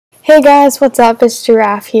Hey guys, what's up? It's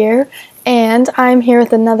Giraffe here, and I'm here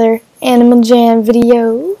with another Animal Jam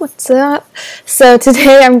video. What's up? So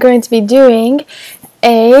today I'm going to be doing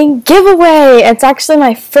a giveaway. It's actually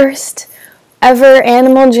my first ever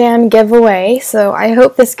Animal Jam giveaway, so I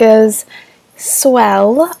hope this goes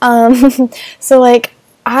swell. I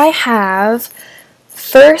have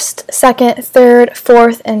first, second, third,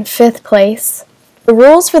 fourth, and fifth place. The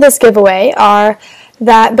rules for this giveaway are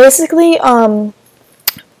that basically,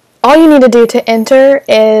 all you need to do to enter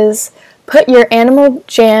is put your Animal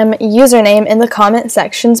Jam username in the comment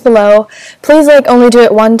sections below. Please only do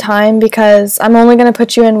it one time because I'm only going to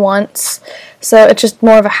put you in once, so it's just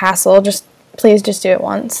more of a hassle. Please just do it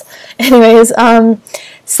once. Anyways,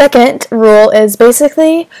 second rule is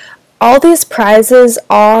basically all these prizes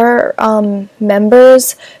are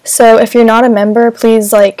members, so if you're not a member,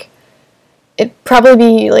 please it'd probably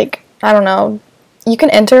be I don't know, you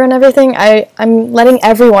can enter and everything. I'm letting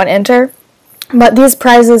everyone enter, but these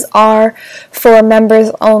prizes are for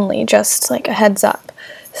members only, just a heads up.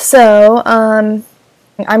 So I'm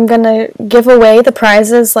gonna give away the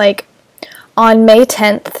prizes on May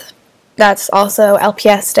 10th. That's also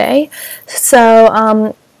LPS Day.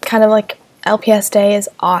 So kind of LPS Day is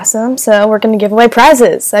awesome, so we're gonna give away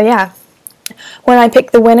prizes. So yeah, when I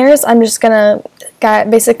pick the winners, I'm just gonna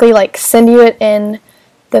basically send you it in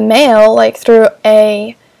the mail through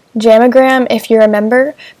a Jamagram if you're a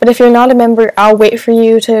member, but if you're not a member, I'll wait for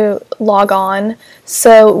you to log on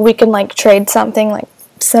so we can trade something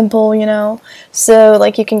simple, so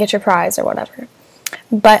you can get your prize or whatever.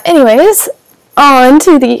 But anyways, on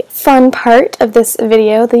to the fun part of this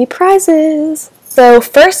video, the prizes. So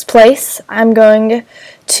first place, I'm going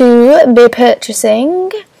to be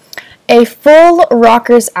purchasing a full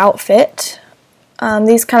rockers outfit.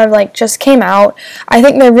 These kind of just came out. I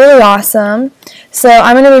think they're really awesome. So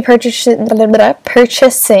I'm going to be purchasing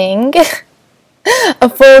a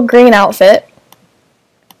full green outfit.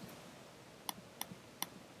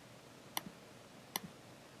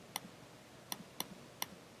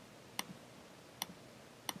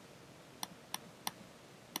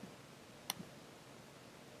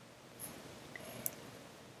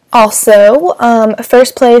 Also,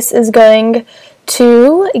 first place is going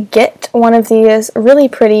to get one of these really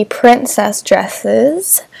pretty princess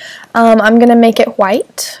dresses. I'm going to make it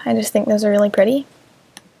white. I just think those are really pretty.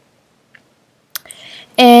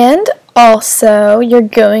 And also, you're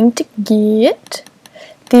going to get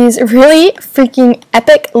these really freaking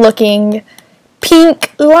epic looking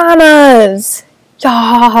pink llamas.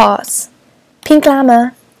 Yas! Pink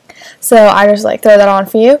llama. So I just throw that on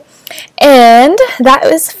for you. And that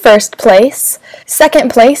was first place.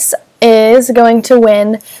 Second place is going to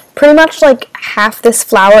win pretty much half this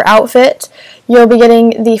flower outfit. You'll be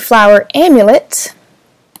getting the flower amulet,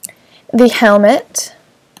 the helmet,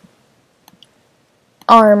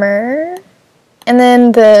 armor, and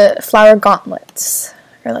then the flower gauntlets,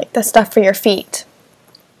 or the stuff for your feet.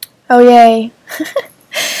 Oh yay.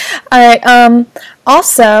 Alright,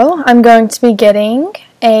 also I'm going to be getting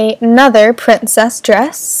another princess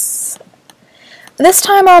dress. This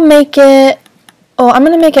time I'll make it, I'm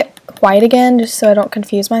going to make it white again just so I don't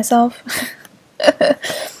confuse myself.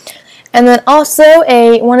 And then also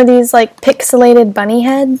one of these pixelated bunny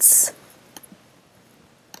heads.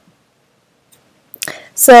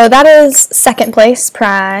 So that is second place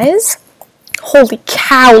prize. Holy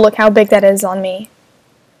cow, look how big that is on me.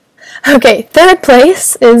 Okay, third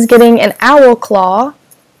place is getting an owl claw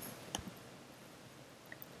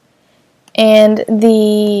and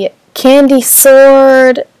the candy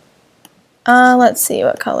sword. Let's see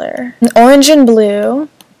what color. Orange and blue.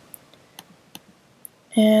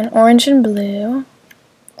 And orange and blue.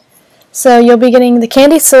 So you'll be getting the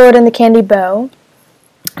candy sword and the candy bow,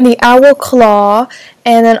 the owl claw,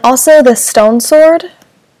 and then also the stone sword.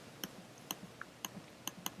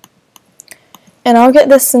 And I'll get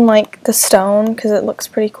this in the stone because it looks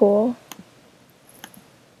pretty cool.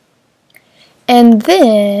 And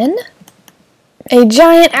then a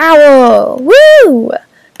giant owl. Woo!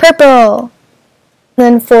 Purple.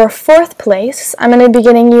 Then for fourth place, I'm going to be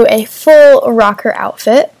getting you a full rocker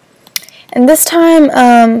outfit. And this time,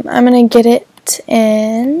 I'm going to get it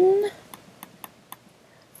in,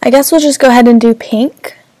 I guess we'll just go ahead and do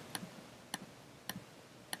pink.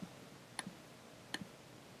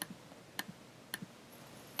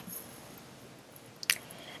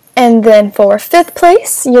 And then for fifth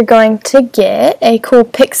place, you're going to get a cool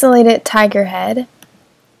pixelated tiger head.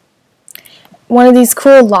 One of these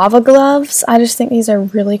cool lava gloves. I just think these are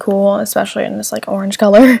really cool, especially in this orange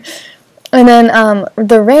color. And then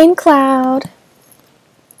the rain cloud.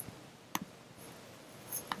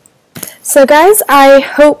 So guys, I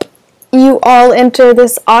hope you all enter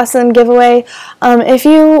this awesome giveaway. If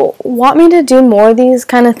you want me to do more of these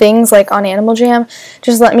kind of things like on Animal Jam,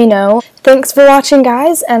 just let me know. Thanks for watching,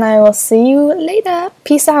 guys, and I will see you later.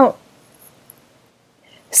 Peace out.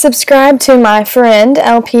 Subscribe to my friend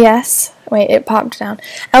LPS. Wait, it popped down.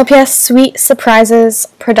 LPS Sweet Surprises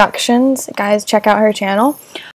Productions. Guys, check out her channel.